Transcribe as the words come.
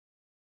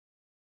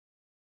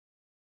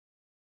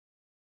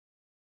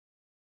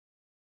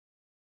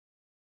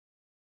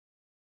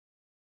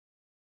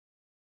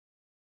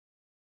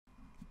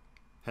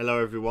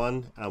Hello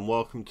everyone and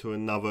welcome to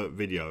another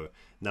video.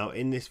 Now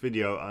in this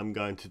video I'm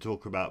going to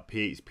talk about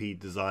PHP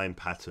Design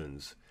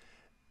Patterns,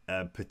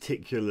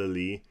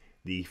 particularly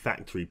the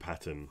factory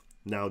pattern.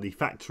 Now the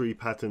factory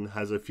pattern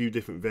has a few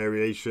different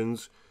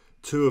variations,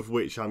 two of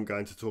which I'm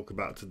going to talk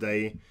about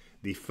today.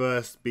 The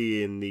first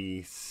being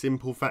the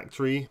simple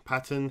factory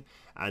pattern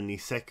and the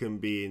second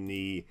being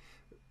the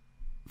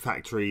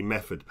factory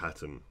method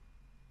pattern.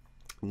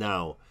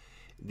 Now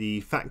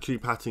the factory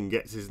pattern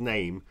gets its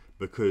name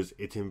because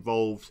it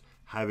involves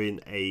having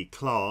a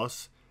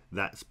class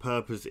that's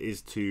purpose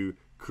is to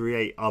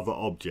create other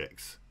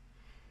objects.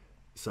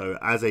 So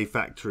as a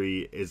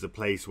factory is a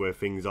place where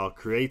things are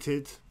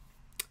created.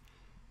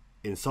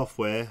 In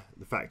software,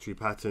 the factory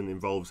pattern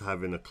involves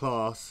having a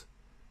class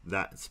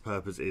that's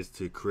purpose is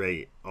to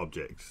create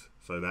objects.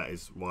 So that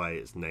is why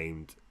it's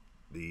named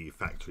the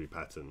factory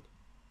pattern.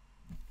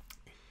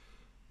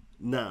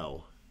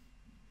 Now,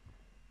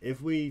 if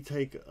we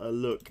take a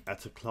look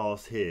at a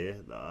class here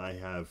that I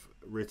have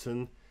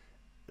written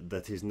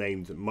that is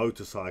named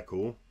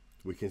motorcycle,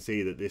 we can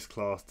see that this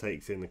class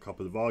takes in a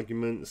couple of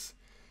arguments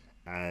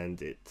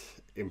and it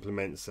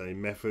implements a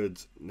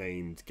method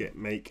named get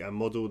make and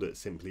model that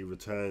simply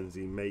returns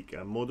the make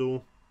and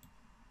model.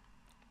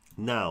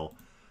 Now,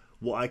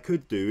 what I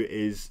could do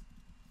is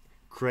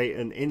create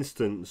an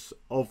instance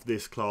of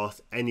this class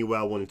anywhere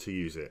I wanted to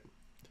use it.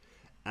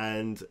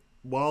 And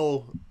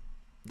while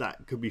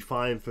that could be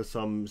fine for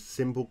some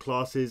simple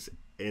classes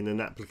in an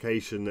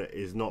application that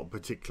is not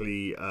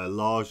particularly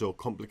large or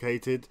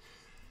complicated,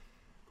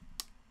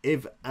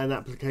 if an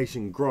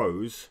application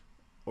grows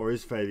or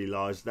is fairly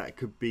large, that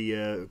could be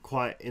a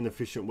quite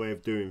inefficient way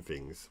of doing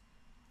things.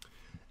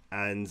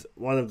 And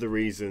one of the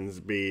reasons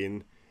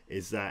being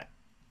is that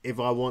if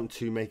I want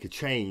to make a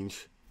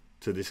change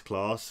to this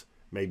class,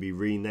 maybe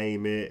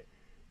rename it,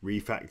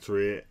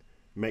 refactor it,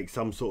 make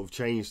some sort of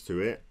change to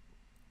it,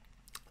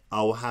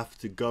 I'll have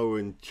to go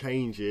and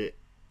change it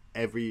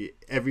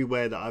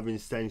everywhere that I've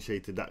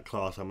instantiated that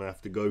class. I'm gonna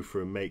have to go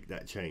through and make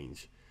that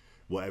change,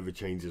 whatever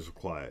change is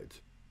required.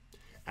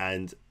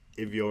 And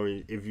if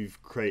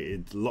you've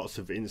created lots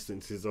of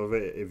instances of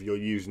it, if you're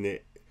using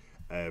it,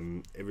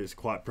 if it's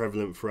quite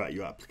prevalent throughout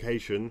your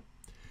application,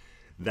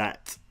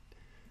 that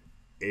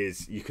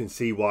is, you can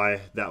see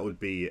why that would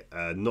be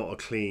not a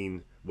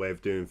clean way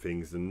of doing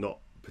things and not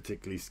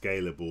particularly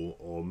scalable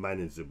or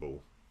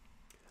manageable.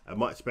 A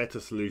much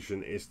better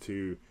solution is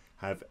to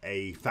have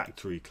a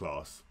factory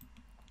class.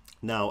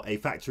 Now, a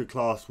factory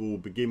class will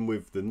begin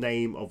with the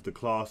name of the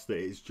class that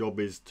its job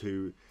is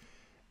to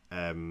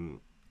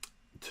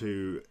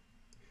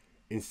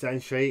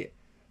instantiate,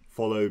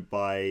 followed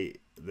by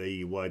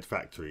the word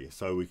factory.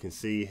 So we can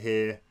see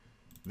here,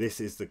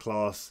 this is the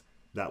class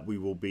that we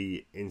will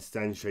be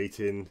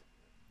instantiating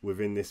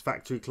within this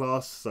factory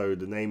class. So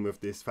the name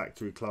of this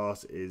factory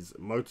class is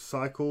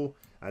motorcycle,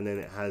 and then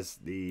it has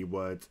the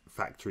word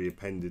factory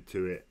appended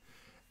to it,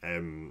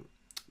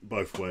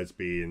 both words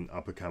being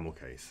upper camel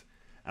case.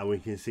 And we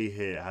can see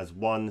here it has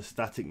one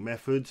static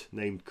method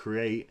named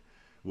create,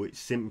 which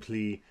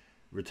simply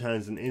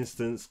returns an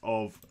instance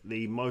of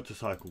the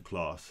motorcycle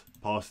class,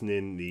 passing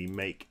in the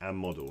make and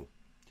model.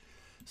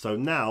 So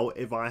now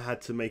if I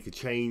had to make a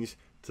change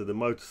to the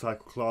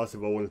motorcycle class,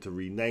 if I wanted to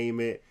rename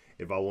it,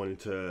 if I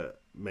wanted to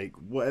make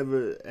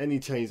any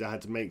change I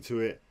had to make to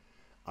it,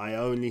 I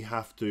only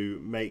have to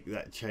make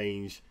that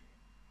change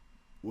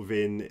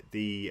within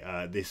the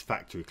this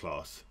factory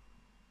class.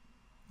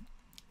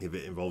 If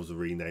it involves a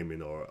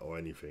renaming or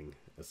anything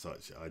as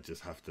such, I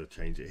just have to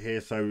change it here.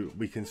 So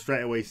we can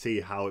straight away see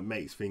how it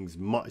makes things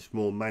much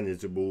more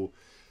manageable,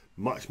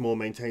 much more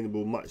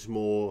maintainable, much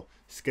more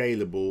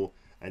scalable,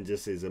 and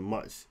just is a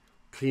much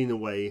cleaner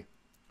way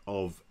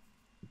of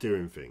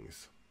doing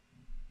things.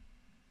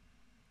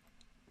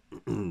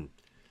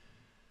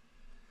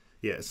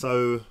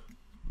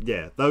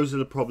 Yeah, those are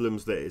the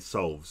problems that it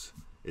solves.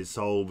 It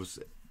solves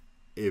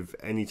if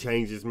any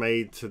change is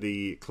made to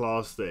the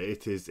class that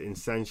it is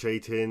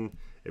instantiating,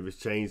 if it's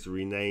changed,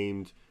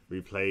 renamed,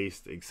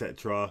 replaced,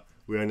 etc.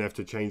 We only have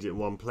to change it in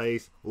one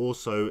place.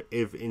 Also,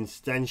 if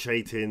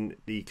instantiating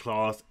the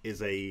class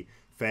is a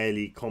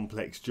fairly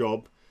complex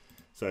job,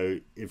 so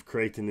if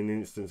creating an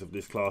instance of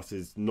this class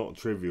is not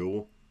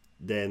trivial,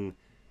 then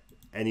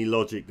any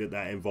logic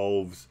that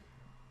involves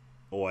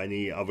or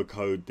any other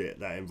code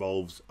that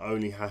involves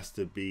only has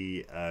to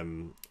be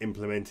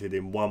implemented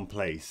in one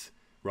place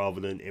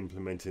rather than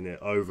implementing it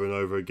over and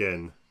over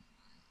again.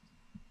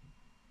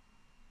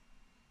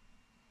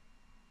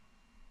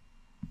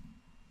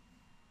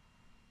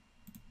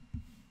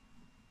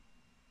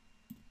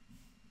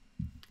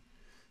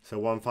 So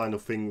one final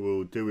thing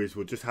we'll do is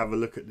we'll just have a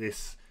look at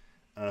this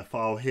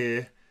file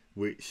here,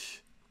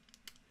 which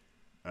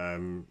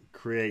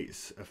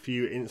creates a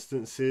few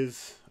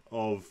instances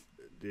of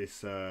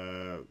this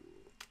via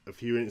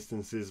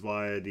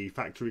the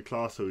factory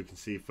class. So we can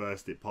see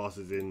first it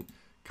passes in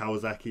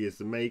Kawasaki as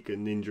the make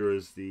and Ninja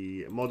as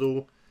the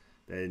model,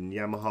 then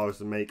Yamaha as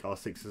the make,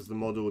 R6 as the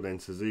model, then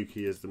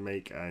Suzuki as the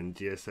make, and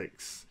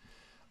GSX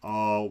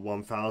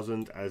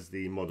R1000 as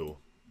the model.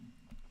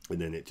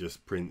 and then it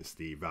just prints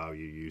the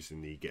value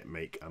using the get,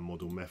 make, and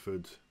model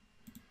method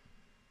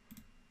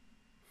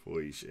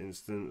for each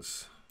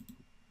instance.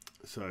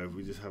 So if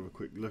we just have a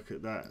quick look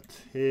at that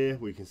here,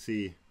 we can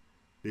see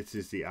this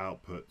is the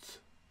output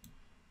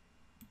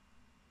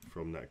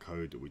from that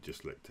code that we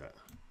just looked at.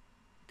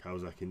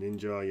 Kawasaki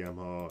Ninja,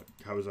 Yamaha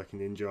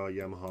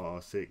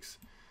R6,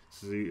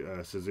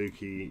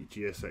 Suzuki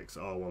GSX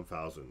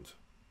R1000.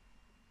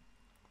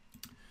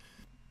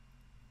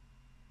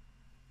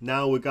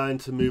 Now we're going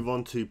to move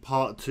on to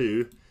part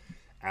 2,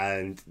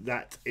 and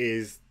that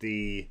is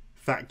the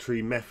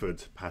factory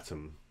method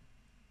pattern.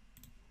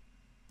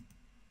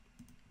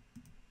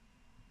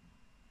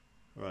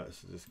 Right,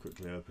 so just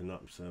quickly open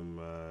up some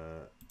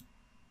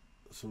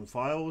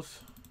files.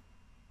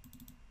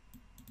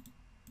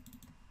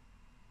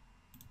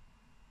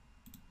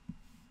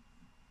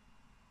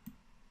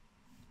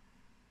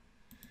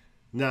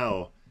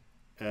 Now,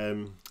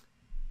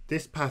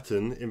 this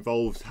pattern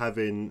involves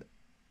having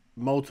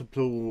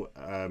multiple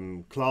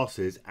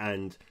classes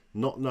and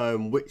not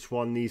knowing which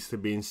one needs to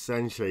be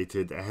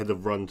instantiated ahead of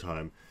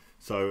runtime.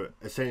 So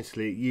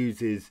essentially it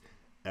uses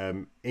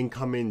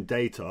incoming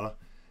data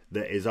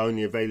that is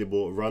only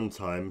available at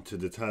runtime to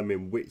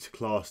determine which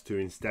class to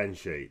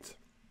instantiate.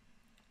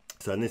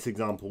 So in this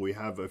example we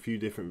have a few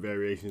different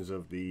variations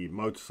of the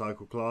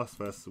motorcycle class.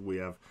 First we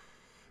have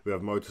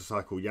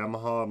motorcycle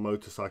Yamaha,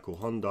 motorcycle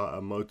Honda,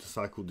 and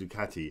motorcycle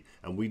Ducati,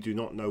 and we do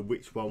not know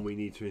which one we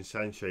need to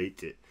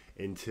instantiate it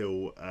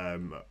until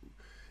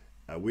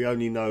we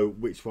only know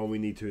which one we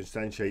need to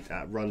instantiate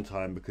at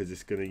runtime, because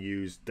it's going to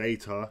use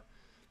data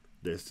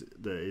that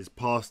is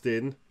passed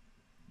in,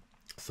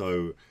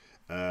 so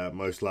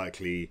most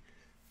likely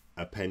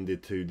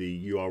appended to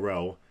the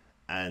URL,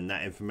 and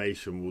that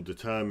information will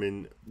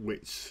determine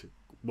which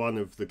one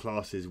of the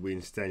classes we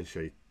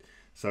instantiate.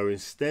 So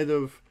instead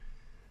of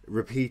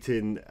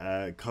repeating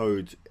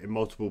code in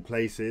multiple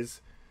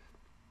places,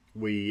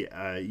 we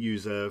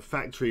use a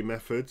factory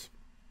method.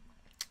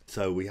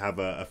 So we have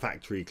a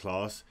factory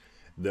class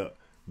that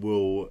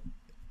will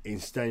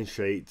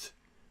instantiate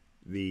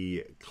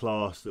the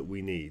class that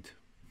we need.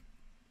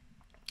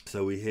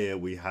 So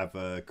we have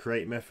a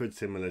create method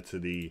similar to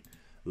the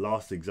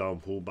last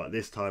example, but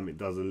this time it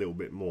does a little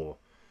bit more.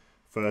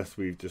 First,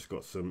 we've just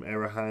got some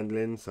error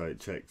handling, so it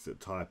checks that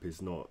type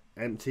is not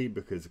empty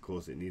because of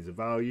course it needs a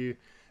value,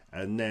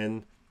 and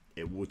then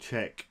it will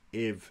check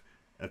if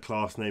a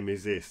class name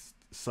exists.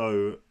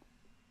 So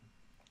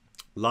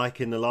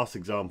like in the last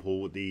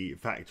example, the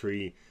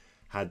factory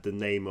had the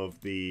name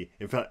of the,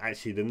 in fact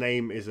actually the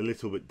name is a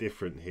little bit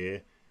different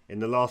here. In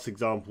the last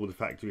example the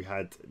factory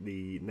had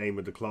the name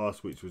of the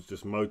class, which was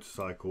just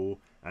motorcycle,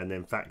 and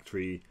then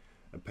factory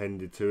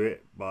appended to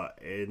it, but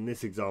in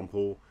this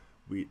example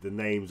the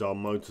names are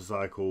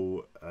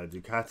motorcycle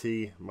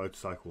Ducati,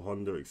 motorcycle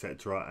Honda,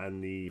 etc.,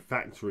 and the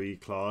factory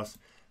class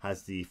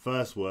has the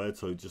first word,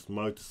 so just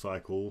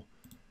motorcycle,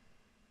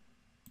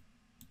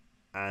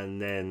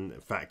 and then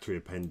factory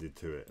appended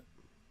to it.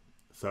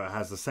 So it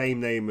has the same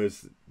name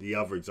as the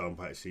other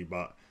example actually,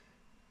 but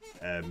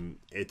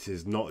it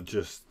is not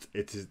just,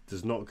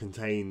 does not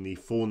contain the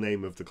full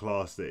name of the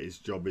class that its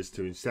job is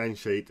to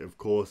instantiate, of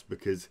course,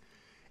 because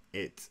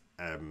it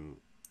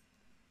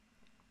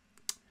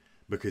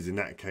because in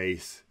that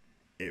case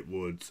it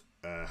would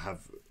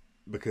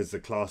because the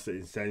class that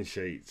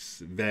instantiates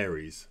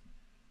varies.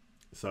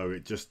 So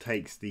it just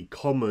takes the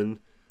common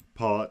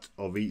part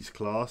of each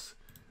class,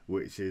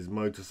 which is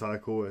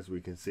motorcycle, as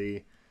we can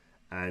see,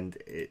 and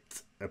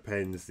it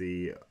appends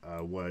the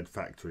word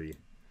factory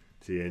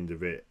to the end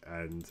of it,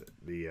 and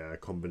the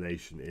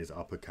combination is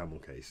upper camel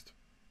cased.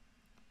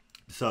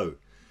 So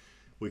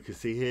we can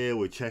see here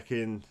we're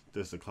checking,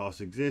 does the class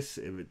exist?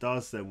 If it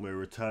does, then we're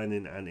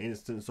returning an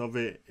instance of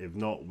it. If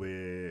not,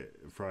 we're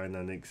throwing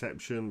an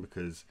exception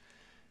because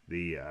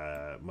the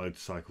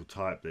motorcycle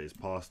type that is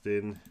passed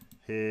in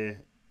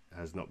here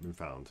has not been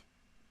found.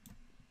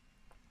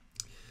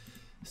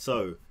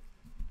 So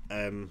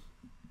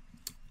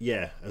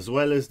yeah, as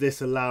well as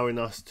this allowing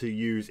us to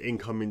use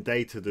incoming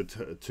data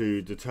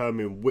to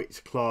determine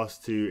which class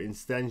to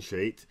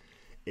instantiate,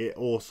 it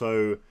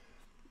also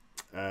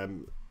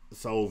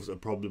solves a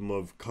problem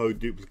of code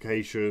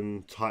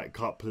duplication, tight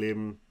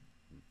coupling.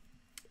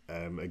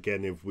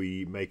 Again, if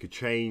we make a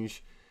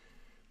change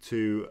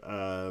to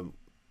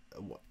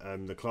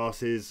the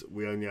classes,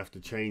 we only have to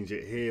change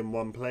it here in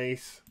one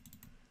place.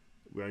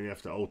 We only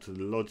have to alter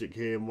the logic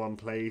here in one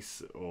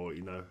place, or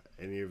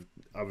any of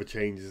other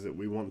changes that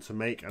we want to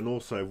make. And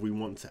also if we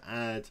want to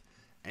add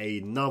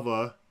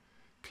another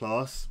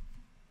class,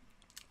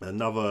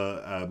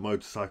 another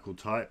motorcycle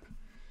type.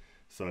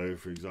 So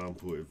for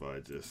example, if I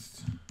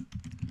just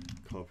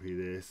copy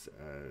this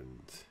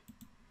and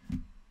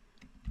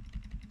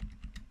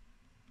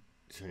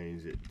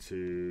change it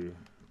to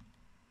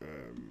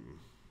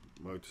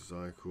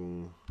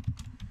motorcycle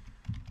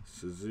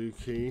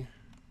Suzuki,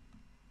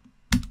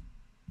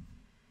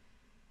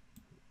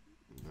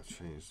 I'll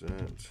change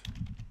that.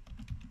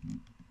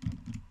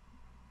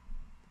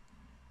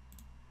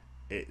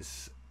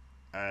 It's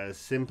as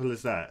simple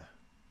as that.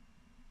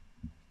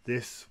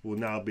 this will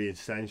now be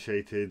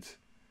instantiated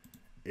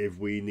if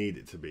we need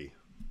it to be.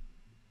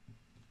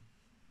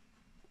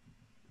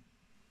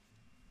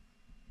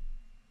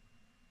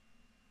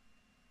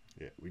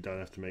 Yeah, we don't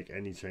have to make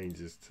any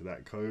changes to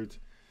that code.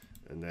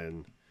 And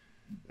then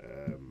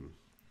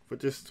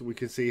we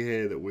can see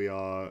here that we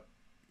are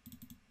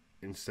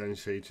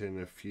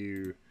instantiating a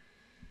few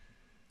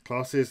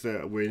classes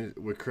that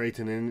we're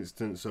creating an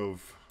instance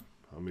of.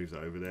 I'll move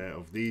that over there,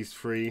 of these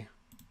three.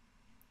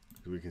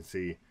 We can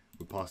see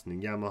we're passing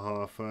in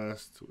Yamaha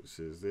first, which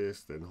is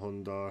this, then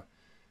Honda,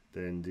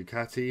 then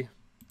Ducati,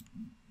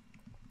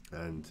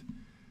 and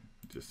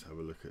just have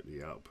a look at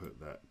the output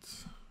that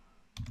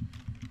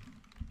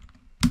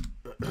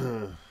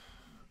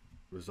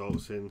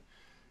results in.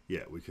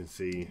 Yeah, we can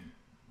see,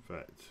 in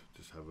fact,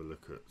 just have a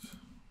look at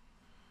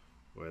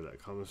where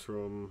that comes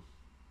from.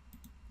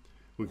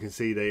 We can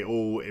see they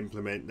all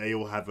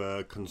have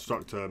a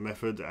constructor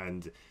method,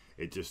 and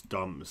it just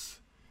dumps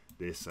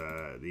this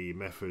the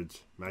method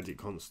magic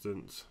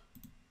constant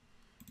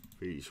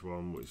for each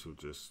one, which will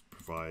just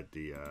provide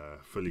the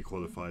fully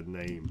qualified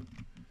name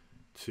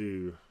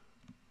to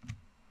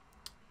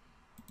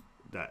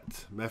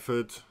that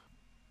method.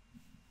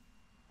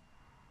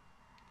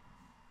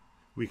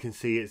 We can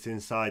see it's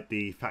inside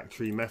the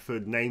factory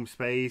method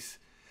namespace,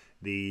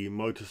 the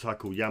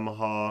motorcycle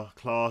Yamaha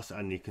class,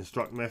 and the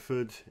construct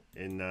method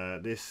in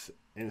this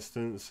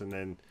instance, and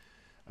then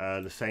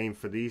the same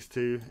for these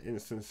two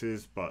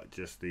instances, but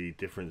just the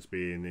difference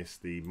being this,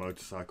 the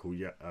motorcycle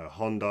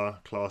Honda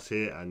class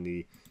here and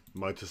the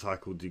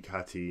motorcycle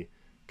Ducati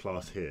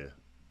class here.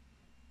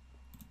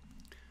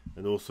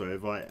 And also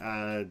if I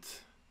add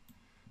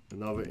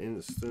another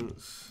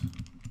instance,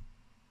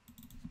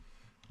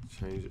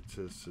 change it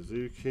to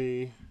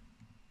Suzuki,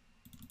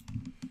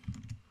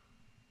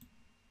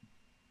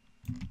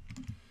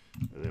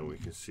 and then we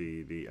can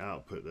see the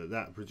output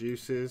that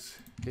produces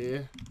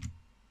here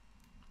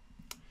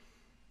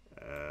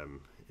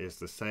is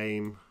the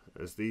same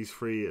as these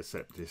three,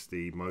 except it's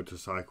the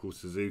motorcycle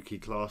Suzuki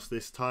class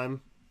this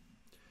time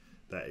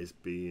that is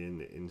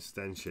being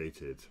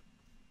instantiated.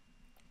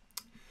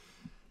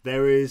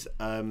 There is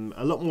a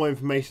lot more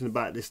information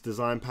about this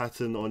design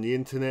pattern on the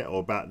internet,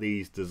 or about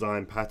these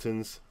design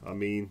patterns. I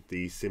mean,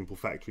 the simple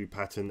factory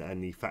pattern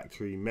and the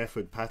factory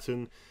method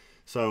pattern.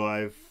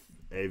 So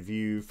if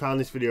you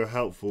found this video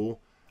helpful,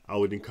 I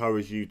would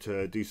encourage you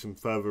to do some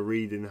further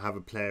reading, have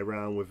a play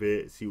around with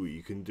it, see what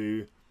you can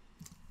do.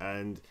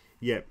 And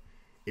yeah,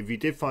 if you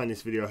did find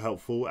this video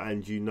helpful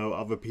and you know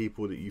other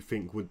people that you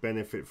think would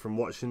benefit from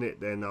watching it,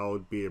 then I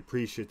would be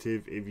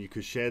appreciative if you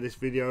could share this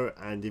video.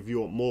 And if you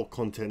want more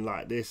content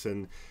like this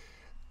and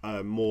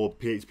more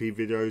PHP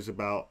videos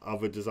about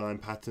other design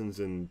patterns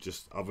and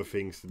just other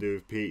things to do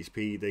with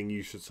PHP, then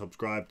you should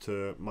subscribe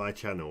to my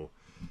channel.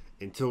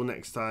 Until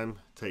next time,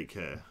 take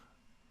care.